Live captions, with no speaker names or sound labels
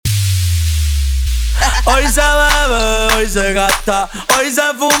Hoy se bebe, hoy se gasta, hoy se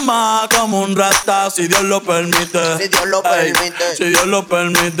fuma como un rata. Si Dios lo permite. Si Dios lo permite. Si Dios lo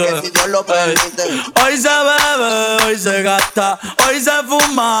permite. Si Dios lo permite. Hoy se bebe, hoy se gasta, hoy se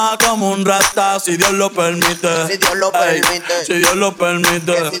fuma como un rata. Si Dios lo permite. Si Dios lo permite. Si Dios lo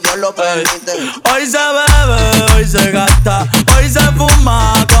permite. Si Dios lo permite. Hoy se bebe, hoy se gasta, hoy se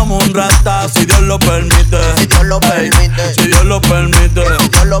fuma como un rata. Si Dios lo permite. Si Dios lo permite. Si Dios lo permite. Si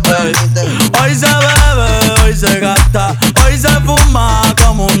Dios lo permite. Hoy se bebe, hoy se gasta, hoy se fuma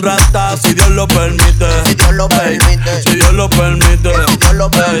como un rata. Si Dios lo permite. Si Dios lo permite. Si Dios lo permite. Si Dios lo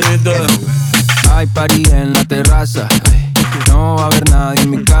permite. Hay party en la terraza, no va a haber nadie en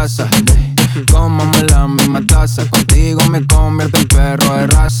mi casa. Cómame la misma taza, contigo me convierto en perro de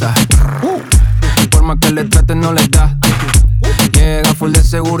raza. Por más que le traten no les da. Llega full de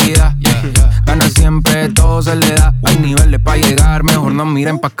seguridad, gana siempre, todo se le da. Hay niveles pa' llegar, mejor no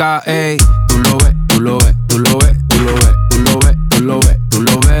miren pa' acá, ey. Tú lo ves, tú lo ves, tú lo ves, tú lo ves, tú lo ves, tú lo ves, tú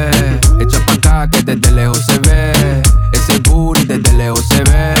lo ves. Echa pa' acá que desde lejos se ve. Ese booty desde lejos se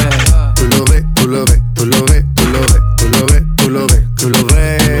ve. Tú lo ves, tú lo ves, tú lo ves, tú lo ves, tú lo ves, tú lo ves, tú lo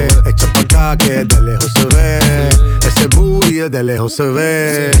ves. Echa pa' acá que desde lejos se ve. Ese booty desde lejos se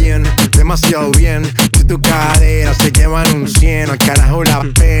ve. Bien, demasiado bien. Si tu cadera se llevan un 100, al carajo la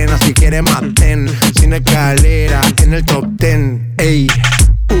pena. Si quieres maten, sin escalera, en el top 10. Ey,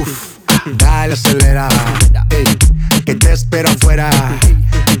 uff, dale acelera. Ey, que te espero afuera.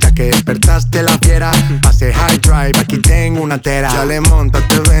 Ya que despertaste la fiera, pase high drive, aquí tengo una tera. Ya le monta,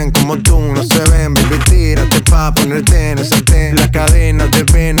 te ven como tú, no se ven. Baby, tírate pa' ponerte en ese sartén. La cadena de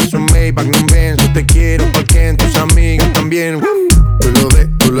Venus, un Maybach, no ven. Yo te quiero porque tus amigas también. Tú lo ves,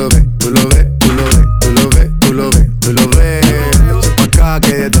 tú lo ves, tú lo ves, tú lo ves, tú lo ves, tú lo ves, tú lo ves. Echa pa' acá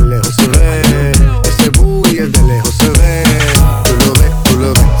que desde lejos se ve. Ese booty desde lejos se ve. Tú lo ves, tú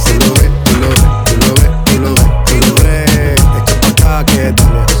lo ves, tú lo ves, tú lo ves, tú lo ves, tú lo ves, tú lo ves. Echa pa' acá que desde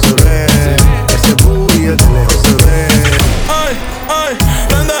lejos se ve. Ese booty desde lejos se ve. Ay, ay,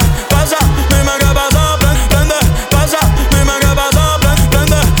 prende, pasa, dime qué pasó. Prende, pasa, dime qué pasó.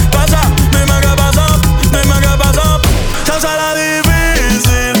 Prende, pasa, dime qué pasó. Dime qué pasó. Se hace la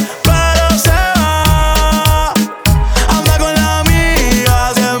difícil, pero se va. Anda con la amiga,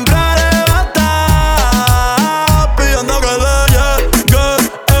 siempre arrebata, pidiendo que le llegue,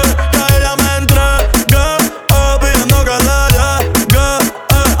 que ella me entregue, pidiendo que le llegue,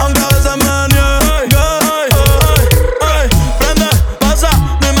 aunque a veces me niegue. Prende, pasa,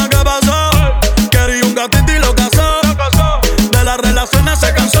 dime qué pasó. Quería un gatito y lo casó. De las relaciones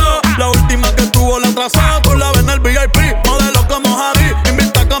se cansó. La última que tuvo la atrasó. Tú la ves en el VIP, modelo como Javi,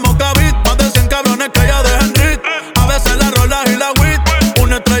 invita como Kavit. Más de 100 cabrones que ella deja en rit. A veces la rola y la wit.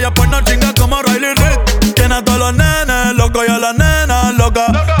 Una estrella pues no chinga como Riley Reid. Tiene a todos los nenes locos y a las nenas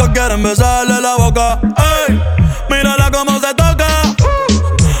locas. Todos quieren besarle la boca. Ey, mírala cómo se toca.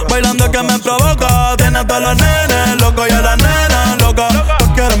 Bailando que me provoca. Tiene a todos los nenes locos y a las nenas locas.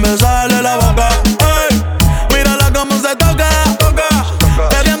 Todos quieren besarle la boca. Ey, mírala cómo se toca.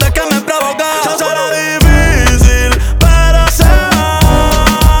 Bebiendo es que me provoca. Se hace la difícil, pero se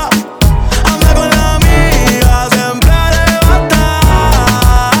va. Anda con la amiga, siempre arrebata,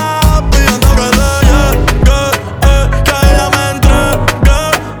 pidiendo que le llegue, que ella me entregue,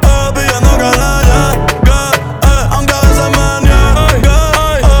 pidiendo que le llegue, aunque a veces me niegue.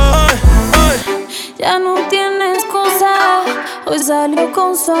 Ya no tiene excusa. Hoy salió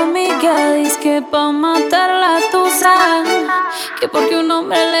con su amiga, dice que pa' matar la tusa. Que porque un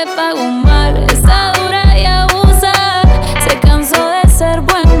hombre le pagó mal, está dura y abusa. Se cansó de ser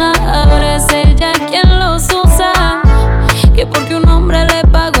buena, ahora es ella quien los usa. Que porque un hombre le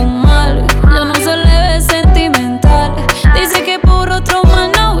pagó mal, ya no se le ve sentimental. Dice que por otro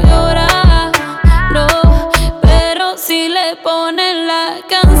man no llora, no, pero si le ponen la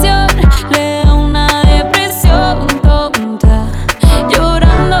canción, le da una depresión tonta.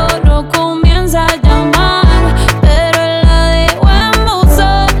 Llorando lo comienza a llamar, pero él la dejó en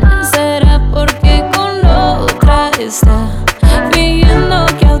buzón. ¿Será porque con otra está fingiendo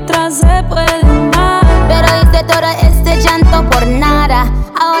que a otra se puede amar? Pero hice todo este llanto por nada.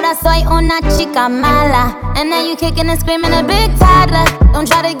 Ahora soy una chica mala. And now you kicking and screaming a big toddler. Don't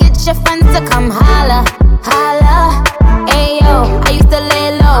try to get your friends to come holla, holla. Ayo, I used to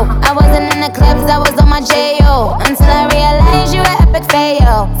lay low. I wasn't in the clubs, I was on my J.O. Until I realized you were epic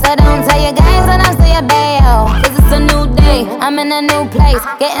fail. So don't tell your guys when I'm still your bayo. Cause it's a new day, I'm in a new place.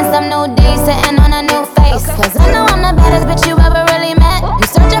 Getting some new days, sitting on a new face. Cause I know I'm the baddest bitch you ever really met. You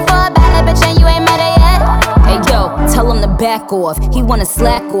searching for a better bitch and you ain't met her yet. Hey yo, tell him to back off. He wanna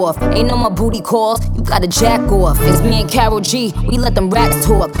slack off. Ain't no more booty calls, you gotta jack off. It's me and Karol G, we let them racks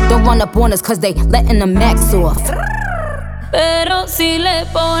talk. Don't run up on us cause they letting the max off. Pero si le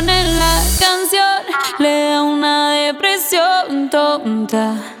ponen la canción, le da una depresión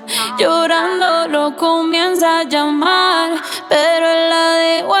tonta. Llorando lo comienza a llamar, pero él la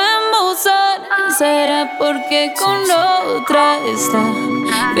dejó en buzón. ¿Será porque con otra está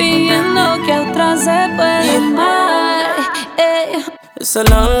pidiendo que a otra se puede amar? It's a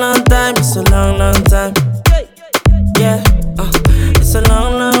long, long time, it's a long, long time. Yeah, it's a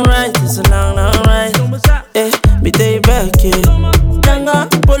long, long ride, it's a long, long ride. Mi day back, yeah. Ganga,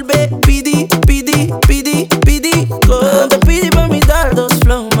 volve, pidi, pidi, pidi, pidi. Te pidi pa' mi dar dos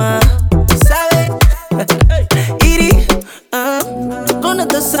flow más. ¿Sabe? Iri, con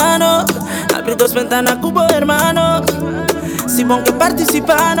esto sano. Abrí dos ventanas, cubo hermano. Si bon que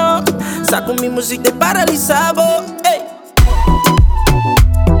participano. Saco mi música de paralizado. Ey.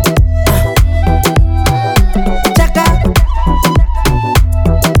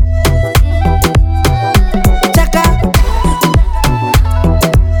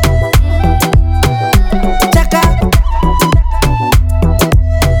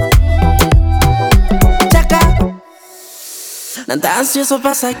 Nada ansioso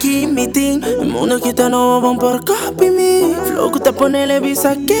pasa aquí, meeting. El mundo quita no van por copy me. Flow que te pone le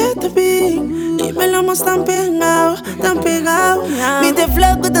visa que te vi. Y me lo más tan pegado, tan pegado. Mi te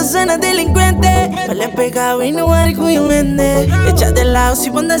flow que te suena delincuente. Vale pegado y no hay cuyo vende. Echa de lado si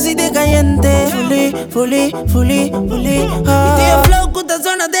ponda así de caliente. Fully. Mi te flow que te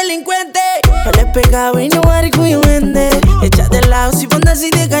suena delincuente. Vale pegado y no hay cuyo vende. Echa de lado si ponda así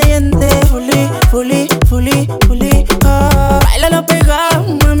de caliente. Fully. Bailalo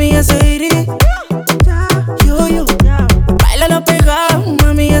pegado, mami, ya se irí. Yo. Bailalo pegado,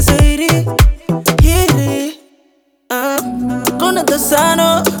 mami, ya se irí. Con esto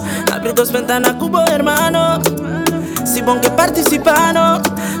sano. Abrí dos ventanas, cubo hermano. Si bon que participano.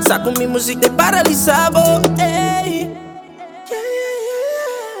 Saco mi música de paralizado. Ey.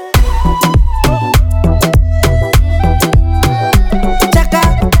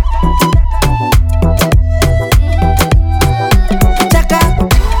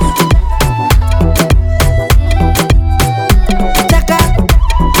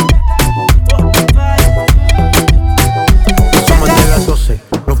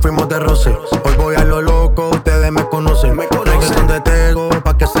 Hoy voy a lo loco, ustedes me conocen. Reggaeton de Tego,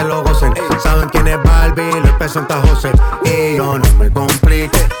 pa' que se lo gocen. Saben quién es Barbie, les presenta José. Y yo no me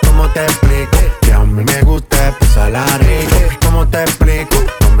complique, ¿cómo te explico? Que a mí me gusta pasarla rico. ¿Cómo te explico?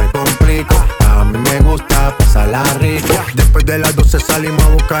 No me complico, a mí me gusta pasarla rico. Después de las 12 salimos a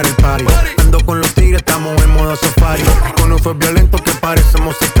buscar el party. Ando con los tigres, estamos en modo safari. Con un fue violento que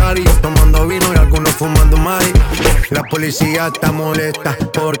parecemos sicarios. Tomando vino y algunos fumando mari. La policía está molesta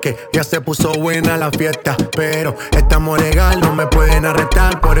porque ya se puso buena la fiesta. Pero estamos legal, no me pueden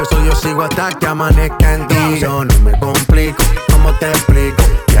arrestar. Por eso yo sigo hasta que amanezca en ti. Yo no me complico, ¿cómo te explico?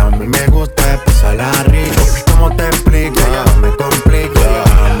 Que a mí me gusta pasarla rico. ¿Cómo te explico? No me complico,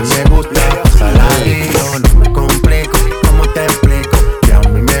 a mí me gusta pasarla rico. No me complico, ¿cómo te explico? Que a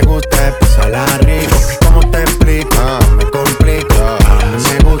mí me gusta pasarla rico. ¿Cómo te explico? No me complico, a mí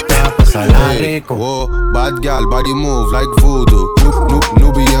me gusta pasarla rico. Whoa, bad gal, body move like voodoo.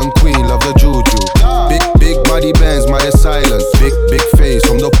 Nubian queen, love the juju. Big body bands, my silence. Big face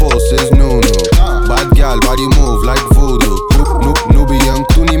from the post is Nunu. Bad gal, body move like voodoo. Nubian,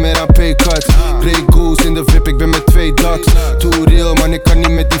 toen niet meer aan pay cuts. Grey goose in de VIP, ik ben met 2 ducks. Too real, man, ik kan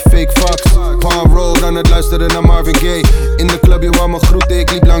niet met die fake fucks. Palm Road aan het luisteren naar Marvin Gaye. In de club, je wou me groeten,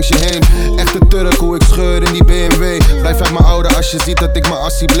 ik liep langs je heen. Echte Turk, hoe ik scheur in die BMW. Blijf uit mijn oude als je ziet dat ik mijn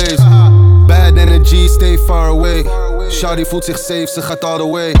assie blaze. Bad energy, stay far away. Shawty voelt zich safe, ze gaat all the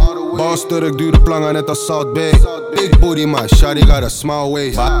way. Boss Turk, dure plangen net als South Bay. Big booty man, shawty got a small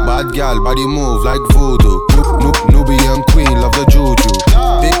waist. Bad gal, body move like voodoo. Nubian queen, love the juju.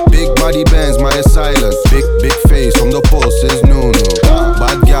 Big body bands, my silence. Big face from the post is Nunu.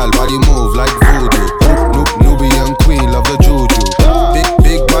 Bad gal, body move like voodoo. Nubian queen, love the juju.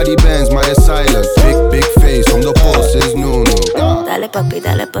 Big body bands, my silence. Big face from the post is Nunu. Dale papi,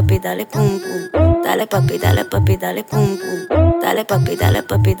 dale pum pum. Dale papi, dale pum pum. Dale papi,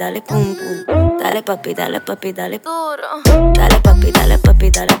 dale pum pum. Dale papi, dale duro. Dale papi, dale pum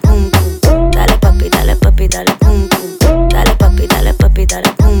pum. Dale papi, dale pum pum. Dale papi,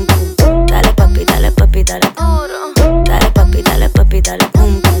 dale pum pum. Dale papi, dale duro. Dale papi, dale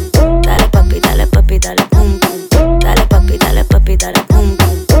pum pum. Dale papi, dale pum pum. Dale papi, dale pum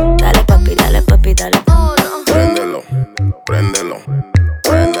pum. Dale papi, dale duro. Préndelo, préndelo,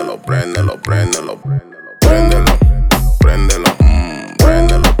 préndelo, préndelo, préndelo, préndelo,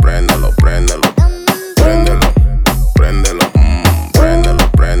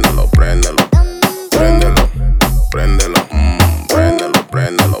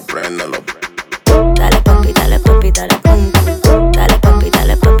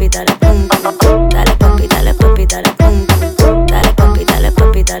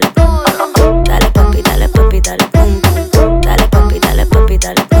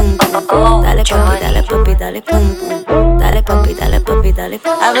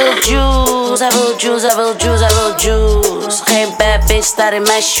 juice, hij wil juice, hij wil juice, hij wil juice. Geen bad bitch staat in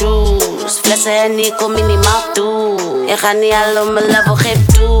mijn shoes. Flessen Henny, kom minimaal toe. Je gaat niet halen op mijn level, geef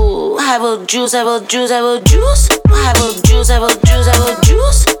toe. Hij wil juice, hij wil juice, hij wil juice. Hij wil juice, hij wil juice, hij wil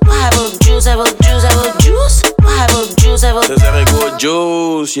juice. Hij wil juice, hij wil juice, hij wil juice. Hij wil juice, hij wil juice. Ze zeg ik wil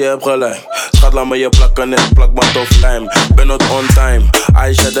juice, je hebt gelijk. Schat, laat me je plakken en plakband of lijm. Ben not on time.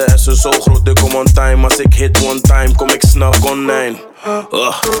 Aisha, de S is zo groot, ik kom on time. Als ik hit one time, kom ik snel konijn.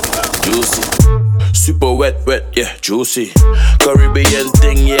 Juicy. Super wet, wet, yeah, juicy. Caribbean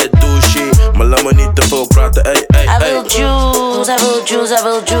thing, yeah, douchey. Maar laat me niet te veel praten, ey, ey, ey. Hij wil juice, hij wil juice, hij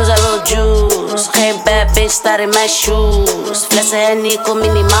wil juice, hij wil juice. Geen bad bitch staat in mijn shoes. Flessen Henny, kom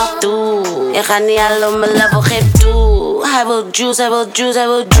minimaal toe. Je gaat niet halen op mijn level, geef toe. Hij wil juice, hij wil juice, hij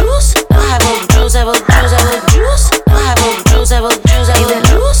wil juice. Hij wil juice, hij wil juice, hij wil juice. Hij wil juice, hij wil juice, hij wil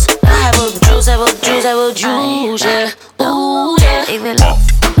juice. Hij wil juice, hij wil juice, hij wil juice, yeah. Oeh, yeah. Ik wil op.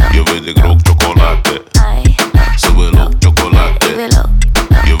 Je weet ik rook chocolade. Ze wil ook chocolade.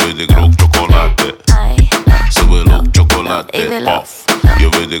 Je weet ik rook chocolade. Ze wil ook chocolade. Off. Je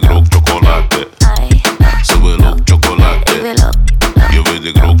weet ik rook chocolade. Ze wil ook chocolade. Je weet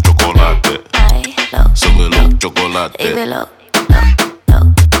ik rook chocolade. Ze wil ook chocolade. Ik wil op.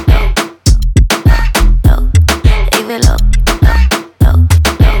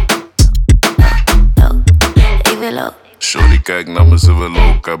 Shorty kijkt naar me, ze wil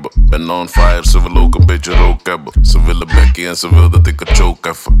ook hebben. Ben on fire, ze wil ook een beetje rook hebben. Ze willen bekkie en ze wil dat ik het choke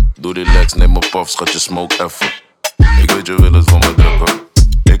even. Doe relax, neem een puff, schat je smoke even. Ik weet je wil het van me drukken.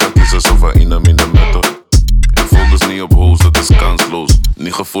 Ik kan kiezen zo van in de metto. Ik focus niet op hoes, dat is kansloos.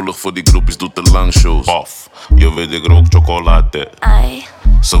 Niet gevoelig voor die groepjes, doe te lang shows. Puff, je weet ik rook chocolade.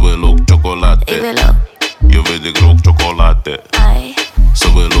 Ze wil ook chocolade. Ik wil op. Je weet ik rook chocolade.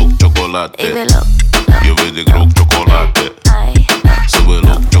 Ze wil ook chocolade. Ik wil op. Je weet ik rook chocolade. Ze wil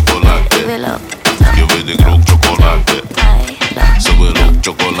ook chocolade. Ik wil op. Je weet ik rook chocolade. Ze wil ook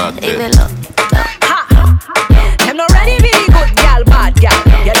chocolade. Ik wil op. Ha! Them not ready be good gal, bad gal.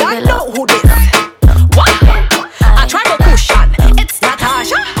 You don't know who this. What? I try to cushion. It's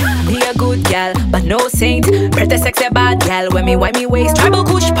Natasha. Be a good gal, but no saint. Pretty sexy bad gal. When me wipe me waist, tribal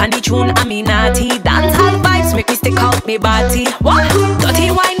kush, pandy tune, I'm naughty. Dance hall vibes make me stick out me body. What?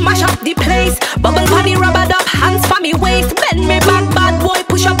 Dirty wine mash up the place. Bubble panty rubbered up, hands for me waist. Bend me back, bad boy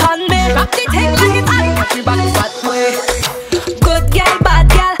push up on me. Rock the thing like it's hot, catch me back fat way. Good gal, bad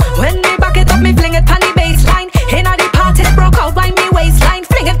gal. When me back it up, me fling it pon the baseline. Inna the party broke out, wind me waistline.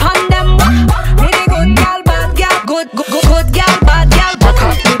 Fling it pon them. Me the good gal, bad gal. Good gal, bad gal. Back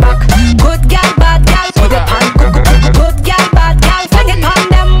off me back. Good gal, bad gal. Put it pon. Good gal, bad gal. Fling it pon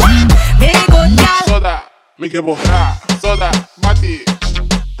them. Me the good gal. Soda, me que borra. Soda, mati.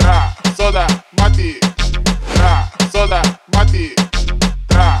 Tra, soda, mati. Tra, soda, mati.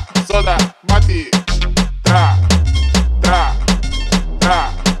 Tra, soda, mati. Tra, tra,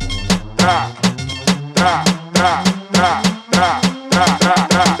 tra, tra, tra, tra, tra, tra,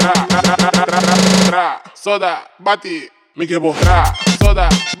 tra, soda, mati. Me que borra. Soda,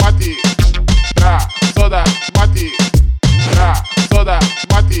 mati. Tra, soda, mati. Tra, soda,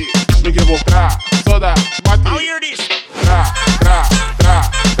 mati. Me que borra. Soda, mati. I'll hear this. Tra, tra, tra,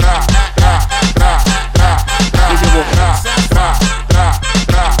 tra, tra, tra, tra, tra. Me que borra. Tra, tra,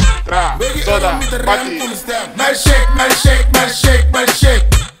 tra, tra. Soda, mati. My shake, my shake, my shake, my shake.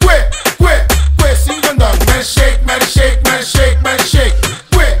 Quit, sing on dong. My shake, my shake, my shake, my shake.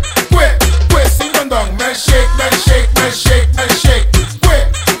 Quit, sing on dong. My shake, my shake, my shake, my shake.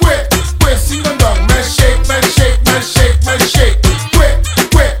 Quit, sing on dong. My shake, my shake, my shake, my shake.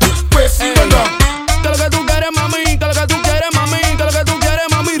 Quit, sing on dong. Que lo que tú quieres, mami, que lo que tú quieres, mami, que lo que tú quieres,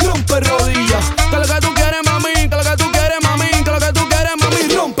 mami, rompe rodillas. Que lo que tú quieres, mami, que lo que tú quieres, mami, que lo que tú quieres, mami,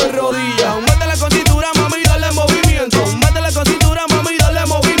 rompe rodillas. Métele con cintura, mami, dale movimiento. Métele con cintura, mami, dale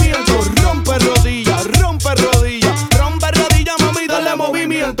movimiento. Rompe rodillas, rompe rodillas, rompe rodillas, mami, dale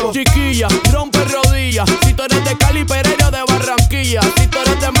movimiento. Chiquilla, rompe rodillas. Si tú eres de Cali, Pereira, de Barranquilla. Si tú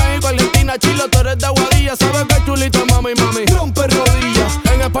eres de México, Argentina, Chile, tú eres de Aguadilla. Sabes que chulito, mami, mami, rompe rodillas.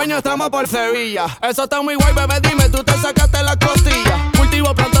 En España estamos por Sevilla. Eso está muy guay, bebé, dime, tú te sacaste la costilla.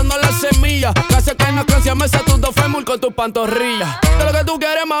 Cultivo plantando las semillas. Casi que no canción me sé tus dos fémur con tus pantorrillas. Que lo que tú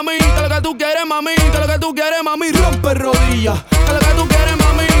quieres, mami, que lo que tú quieres, mami, que lo que tú quieres, mami, rompe rodillas. Que lo que tú quieres,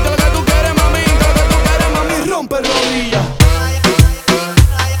 mami, que lo que tú quieres, mami, que lo que tú quieres, mami, rompe rodillas.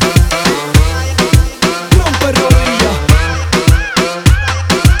 Rompe rodillas.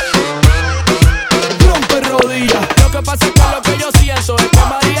 Rompe rodillas. Lo que pasa es que lo que yo siento es que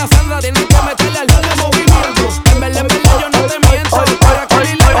María Sandra tiene que meterle al darle movimiento. En verdad yo no te miento. Para que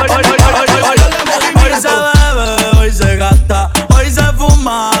Hoy se bebe, hoy se gasta, hoy se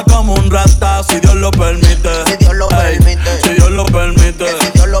fuma.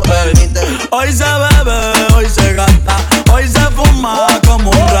 Hoy se bebe, hoy se gasta, hoy se fuma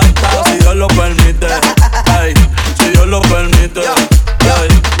como un rata. Si Dios lo permite, ay, si Dios lo permite.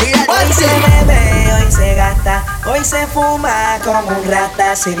 Hoy se bebe, hoy se gasta, hoy se fuma como un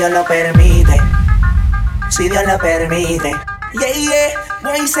rata. Si Dios lo permite, si Dios lo permite. Yeah,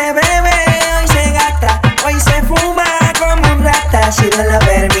 yeah. Hoy se bebe, hoy se gasta, hoy se fuma como un rata. Si Dios lo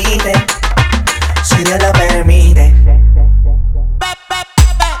permite, si Dios lo permite.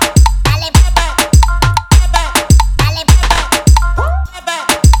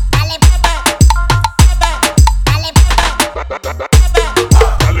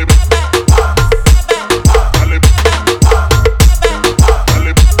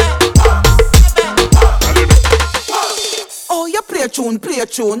 Play a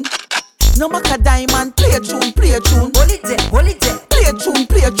tune. No matter diamond, play a tune, play a tune. Hold it there, hold it there. Play a tune,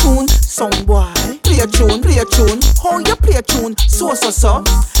 play a tune. Some boy, play a tune, play a tune. How you play a tune? So.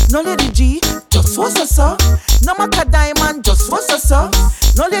 No lady G, just so. No matter diamond, just so.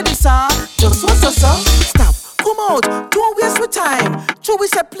 No lady sir, just so. Stop, come out, don't waste your time. True we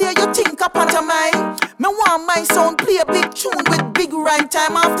say play, you think up at a mind. Me want my sound play a big tune with big rhyme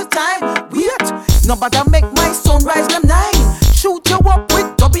time after time. Wait, nobody make my sound rise them 9. Shoot you up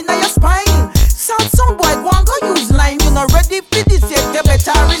with dub in your spine. Sound boy, go and go use line. You not ready for this yet, you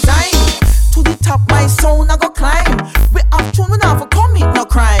better resign. To the top, my sound I go climb. We have tune, we not for commit no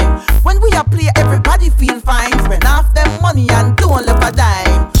crime. When we a play, everybody feel fine. Spend half them money and don't left a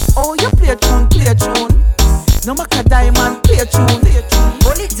dime. Oh, you play a tune, play a tune. No matter diamond, play a tune, play a tune.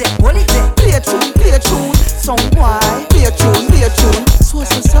 Hold it there, hold it there. Play a tune, play a tune. Sound boy, play a tune, play a tune.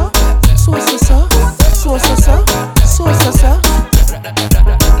 So.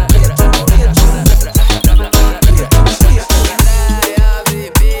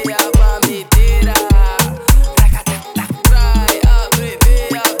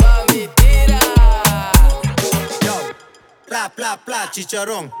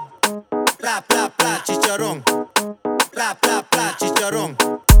 Chicharrón, pla pla pla chicharrón, pla pla pla chicharrón,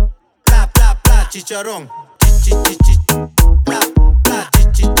 pla pla pla chicharrón, chi chi chi, pla pla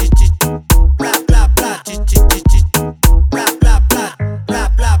chi chi chi, pla pla pla chi chi chi, pla pla pla, pla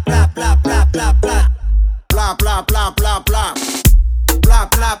pla pla pla pla pla pla, pla pla pla pla pla, pla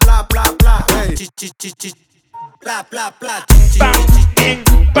pla pla pla pla, chi chi chi chi, pla pla pla chi chi chi,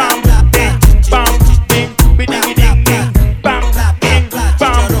 bam bam bam bam bam, biding ding ding, bam.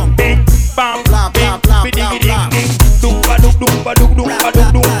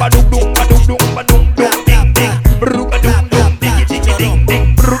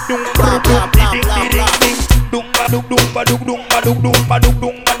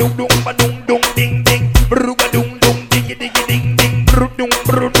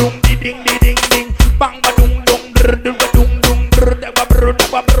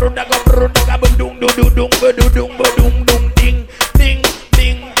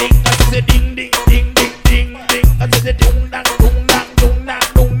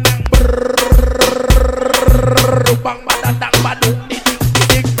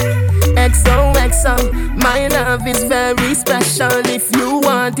 My love is very special. If you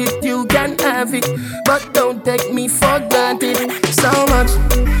want it, you can have it, but don't take me for granted. So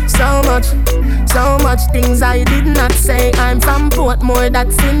much things I did not say. I'm from Portmore,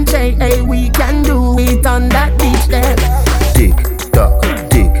 that's in J.A. We can do it on that beach there. Tick tock,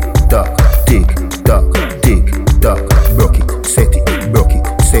 tick tock, tick tock, tick tock. Broke it, set it, broke it,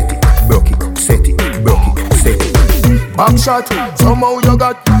 set it, broke it, set it, broke it, set it. Back shot, somehow you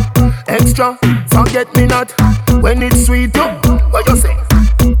got extra, forget me not. When it's sweet, you, what you say?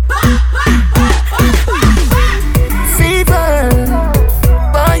 Fever,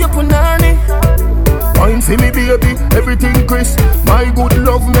 buy your punani. Wine for me baby, everything crisp. My good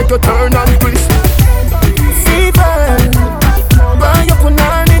love make you turn and crisp. Fever, buy your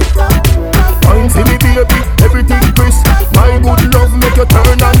punani. Wine for me baby, everything crisp. My good love make you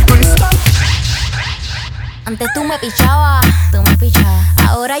turn and crisp. Antes tú me pichabas,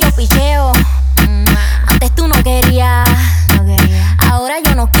 ahora yo picheo. Antes tú no querías, ahora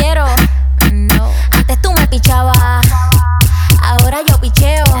yo no quiero. Antes tú me pichabas, ahora yo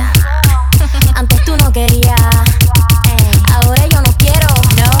picheo. Antes tú no querías, ahora yo no quiero.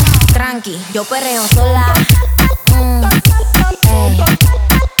 No, tranqui, yo perreo sola.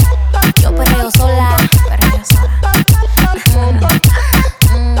 Yo perreo sola,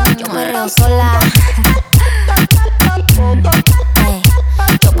 yo perreo sola.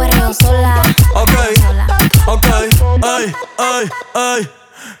 Yo perreo sola. Ok, ey.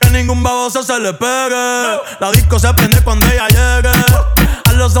 Que ningún baboso se le pegue. La disco se prende cuando ella llegue.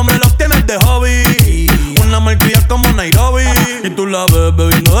 A los hombres los tienes de hobby. Una malcria como Nairobi. Y tú la ves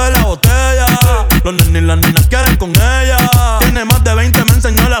bebiendo de la botella. con ella. Tiene más de 20, me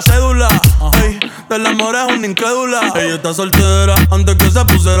enseñó la cédula. Ey, del amor es una incrédula. Ella está soltera antes que se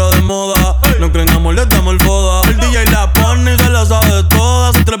pusiera de moda. No creen amor, le damos el foda. El DJ la pone y se la sabe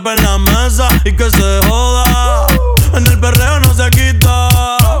toda. Se trepa en la mesa y que se joda. En el perreo no se quita.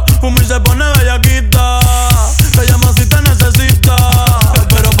 Fuma y se pone bellaquita. Te llama si te necesita.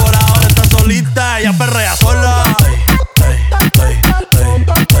 Pero por ahora está solita. Ella perrea sola.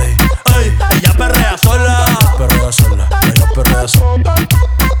 Ella perrea sola. Perrea sola. Ella perrea sola.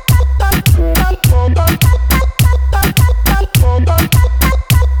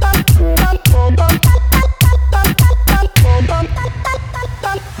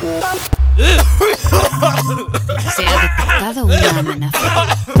 Se ha detectado una amenaza.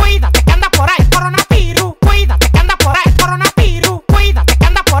 Cuídate que anda por ahí coronavirus. Cuídate que anda por ahí coronavirus. Cuídate que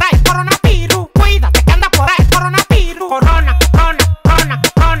anda por ahí coronavirus. Cuídate que anda por ahí coronavirus. Corona, corona, corona,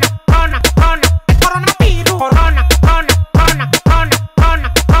 corona, corona, corona, coronavirus. Corona, corona, corona, corona,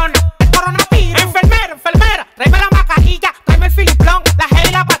 corona, corona, coronavirus. Enfermera, enfermera, tráeme la mascarilla, tráeme el filiplón, la gel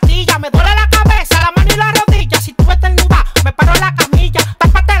y la pastilla. Me duele la cabeza, la mano y la rodilla. Si tú estornudas, me paro en la camilla.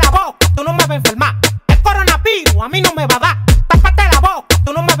 Tápate la boca, tú no me vas a enfermar. El coronavirus a mí no me va a dar. Tápate la boca,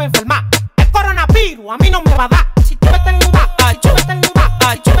 tú no me vas a enfermar. El coronavirus a mí no me va a dar. Si tú estornudas, ay, tú estornudas,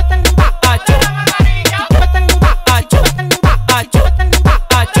 ay, tú estornudas, ay, tú estornudas, ay, tú estornudas, ay, tú estornudas,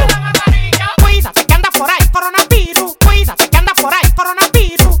 ay, tú. Cuídate que anda por ahí coronavirus. Cuídate que anda por ahí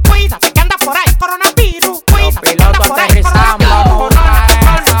coronavirus. Cuídate que anda por ahí coronavirus. Cuídate que anda por ahí coronavirus.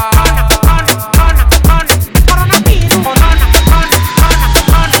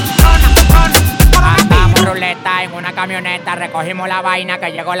 En una camioneta, recogimos la vaina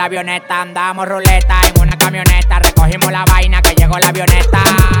que llegó la avioneta. Andamos ruleta en una camioneta, recogimos la vaina que llegó la avioneta.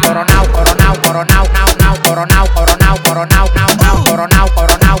 Coronao, coronao, coronao, nao, nao, coronao, coronao, coronao, nao, nao, coronao,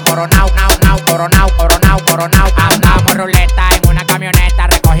 coronao, coronao, nao, nao, coronao, coronao, coronao. Andamos ruleta en una camioneta,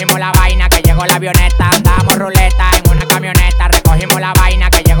 recogimos la vaina que llegó la avioneta. Andamos ruleta en una camioneta, recogimos la vaina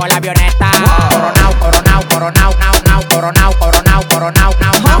que llegó la avioneta. Coronao, coronao, coronao, nao, nao, coronao, coronao, coronao,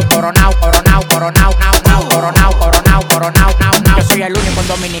 nao, nao, coronao, coronao, coronao, nao, nao, coronao, coronao, coronao, nao, nao. Yo soy el único en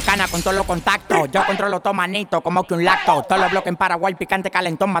Dominicana con todos los contactos. Yo controlo todo manito como que un lacto. Todos los bloques en Paraguay, picante,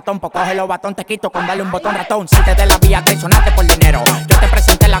 calentón, matón. Pues coge los batón, te quito con darle un botón ratón. Salte de la vía, traicionaste por dinero. Yo te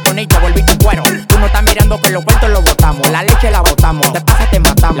presenté la conilla, volví tu cuero. Tú no estás mirando que los vueltos los botamos. La leche la botamos, te pasa, te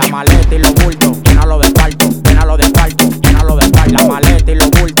matamos. La maleta y los bultos, llénalo de cuarto, llénalo de cuarto, llénalo de cuarto. La maleta y los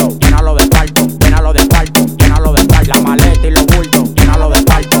bultos, llénalo de cuarto, llénalo de cuarto, llénalo de cuarto. La maleta y los bultos, llénalo de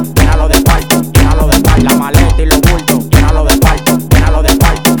cuarto, llénalo de cuarto, llénalo de cuarto. La maleta y los bultos, llénalo de cuarto, llénalo de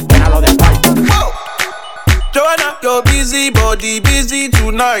cuarto, llénalo de cuarto. Joanna, your busy body busy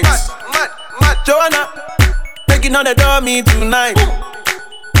tonight. Joanna, making on the dummy tonight.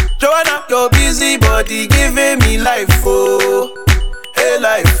 Joanna, your busy body giving me life, oh, hey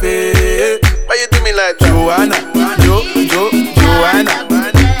life, hey. Why you do me like Joanna, Joanna?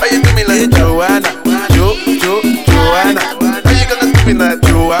 Why you do me like Joanna, Joanna? How you gonna do me like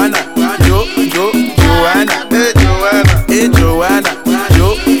Joanna, Joanna? Hey Joanna, hey Joanna,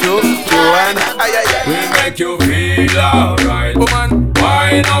 Joanna. Ay ay ay. We make you feel alright, woman.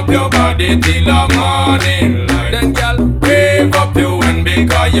 Wind up your body till the morning light. Then girl, wave up your hand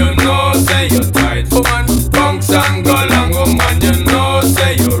because you know say you're tight, woman. Bounce and go long, woman. You know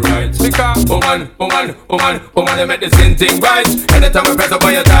say you're right. Because woman, they make this thing right. Anytime we press up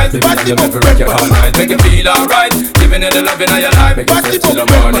on your thighs, baby, you make me rock you all night. Make you feel alright, giving you the loving of your life. Make you sweat till the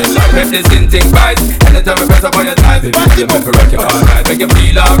morning light. Make this thing right. Anytime we press up on your thighs, baby, you make me rock you all night. Make you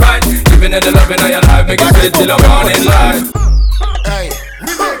feel alright, giving you the loving of your life. Make you sweat till the morning light. Hey,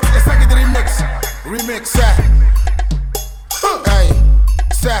 remix, it's like the remix, hey,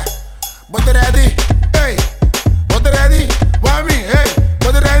 sir, but ready, hey, but ready, why me, hey,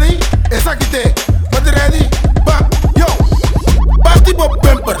 but ready, it's like it, but ready, ba, yo, party pop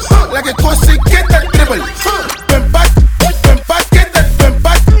bumper, like a cosy get that dribble, bumper, get that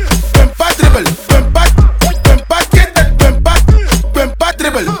bumper dribble, bumper, get that bumper dribble, bumper, get that bumper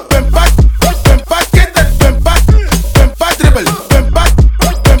dribble, bumper, get that bumper dribble,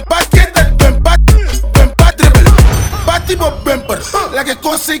 party pop bumper, like a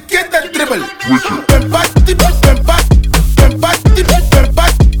cosy get that dribble,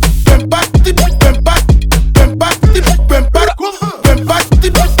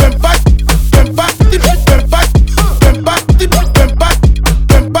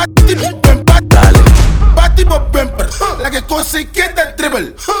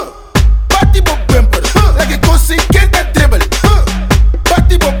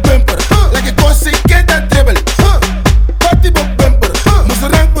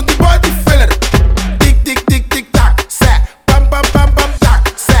 Tic tic tic tic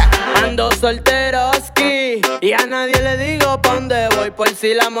solteroski y a nadie le digo pa' dónde voy por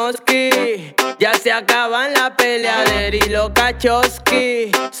si la mosqui. Ya se acaban la peleadera y los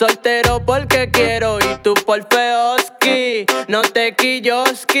cachoski. Soltero porque quiero y tú por feoski. No te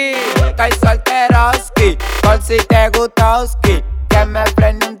quilloski. Estoy solteroski por si te gustoski. Que me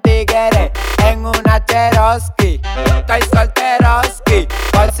prende un tigre en una Cherokee. Estoy solteroski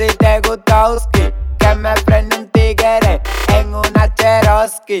por si te gustoski. Que me prende un tigre en una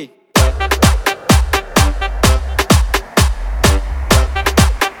Cherokee.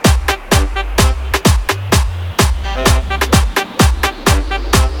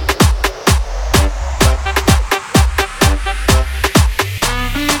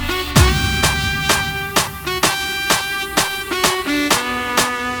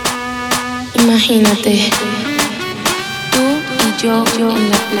 Imagínate, tú y yo en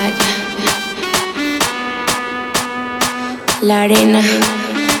la playa, la arena,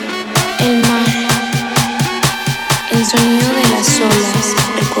 el mar, el sonido de las olas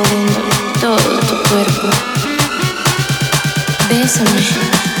recorriendo todo tu cuerpo. Bésame,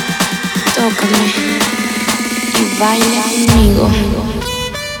 tócame y baila conmigo.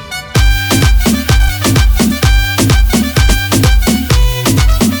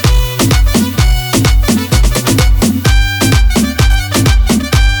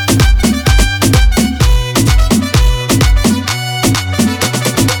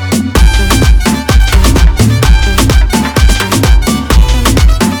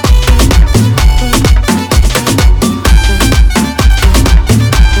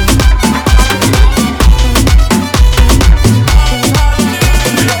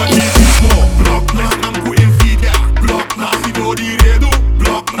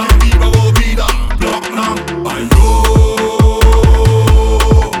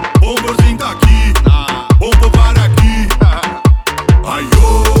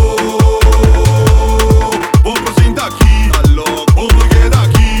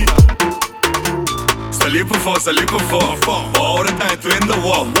 Salí por voor, hou de tijd in de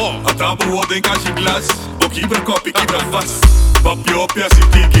wall. Attrap bewoording als je glas, ook hyper kopie, hyper vast. Papje op je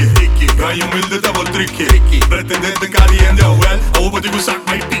tiki, ga je milde double tricky. Pretendente caliente, well, oh but you suck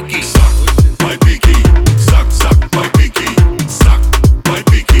my picky. My picky, suck, my picky. Suck, my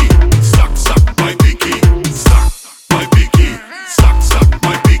picky, suck, my picky. Suck, my picky, suck,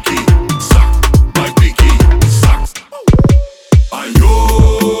 my picky. Suck, my picky, suck. Ayo.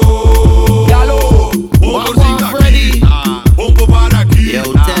 Yo,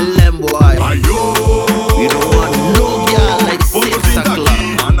 tell them boy, you don't want no girl like 6 o'clock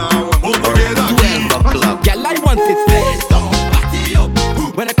or 12 o'clock. Girl, I want it face down, party up.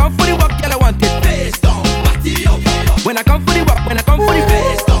 When I come for the walk, girl, I want it face down, party up. When I come for the walk, when I come for the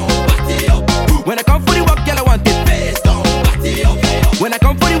face down, party up. When I come for the walk, girl, I want it face down, party up. When I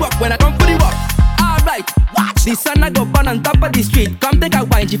come for the walk, when I come for the walk. Alright, watch the sun I go burn on top of the street. Come take a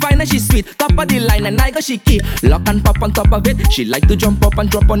wine, she fine and she sweet. Top of the line and I go she key. Lock and pop on top of it. She like to jump up and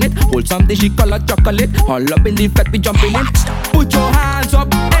drop on it. Hold something she call her chocolate. All up in the fat we jumping in. Put your hands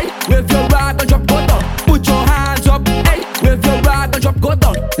up, hey, with your rag and drop go down. Put your hands up, hey, with your rag and drop go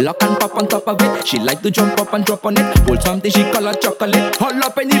down. Lock and pop on top of it. She like to jump up and drop on it. Hold something she call her chocolate. All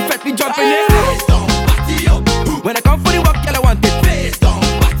up in the fat we jumping in. Face down, party up. When I come for the walk, girl, I want it. Face down,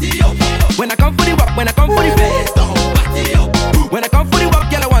 party up. When I come for the walk, when I come for the face down, party up. When I come for the walk,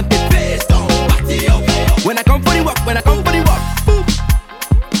 girl, I want it. Face down, party up. When I come for the walk, when I come for the walk.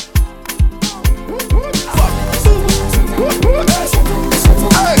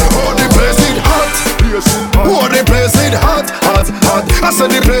 Hey, oh, the place is hot. Oh, the place is hot, hot, hot. I said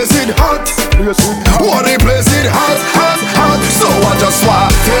the place is hot. Oh, the place is hot, hot, hot. So I just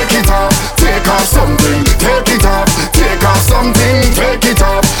want take it off, take off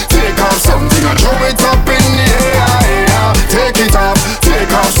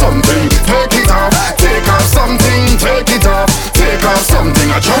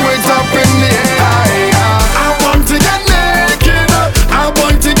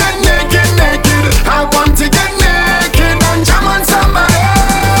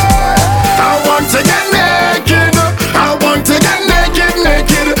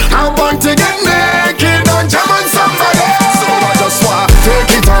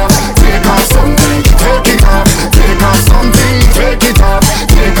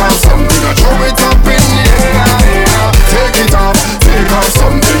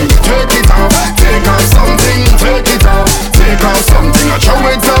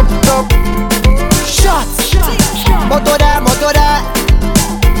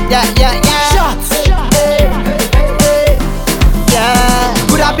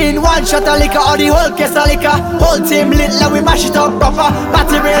Popping one shot of liquor or the whole case of liquor. Whole team lit, like we mash it up proper.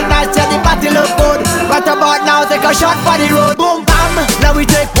 Party real nice, yeah, the party look good. Right about now, take a shot for the road. Boom bam, now we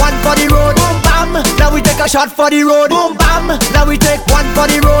take one for the road. Boom bam, now we take a shot for the road. Boom bam, now we take one for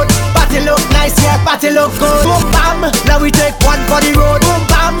the road. Party look nice, yeah, party look good. Boom bam, now we take one for the road. Boom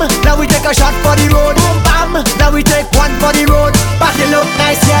bam, now we take a shot for the road. Boom bam, now we take one for the road. Party look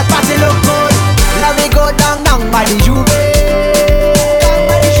nice, yeah, party look good. Now we go down by the Juve.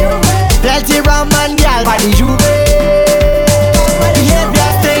 Plenty rum and gal by the Juve. Behavior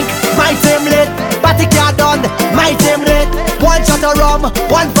stink, my team lit. Party car done, my team lit. One shot of rum,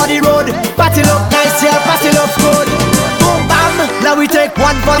 one for the road. Party look nice, yeah, party look good. Boom bam, now we take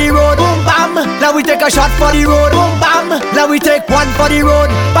one for the road. Boom bam, now we take a shot for the road. Boom bam, now we take one for the road.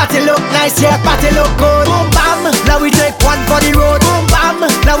 Party look nice, yeah, party look good. Boom bam, now we take one for the road. Boom bam,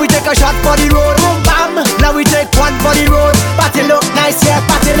 now we take a shot for the road. Boom bam, now we take one for the road. Party look nice, yeah,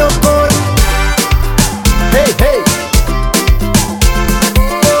 party look good. Hey, hey.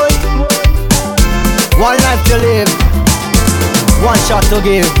 One life to live, one shot to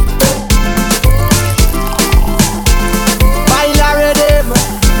give. Baila Rhythm,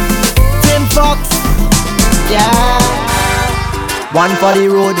 Tim Fox, yeah. One for the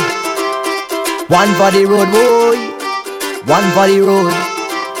road, one for the road, boy. One for the road,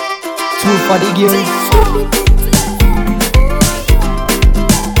 two for the girls.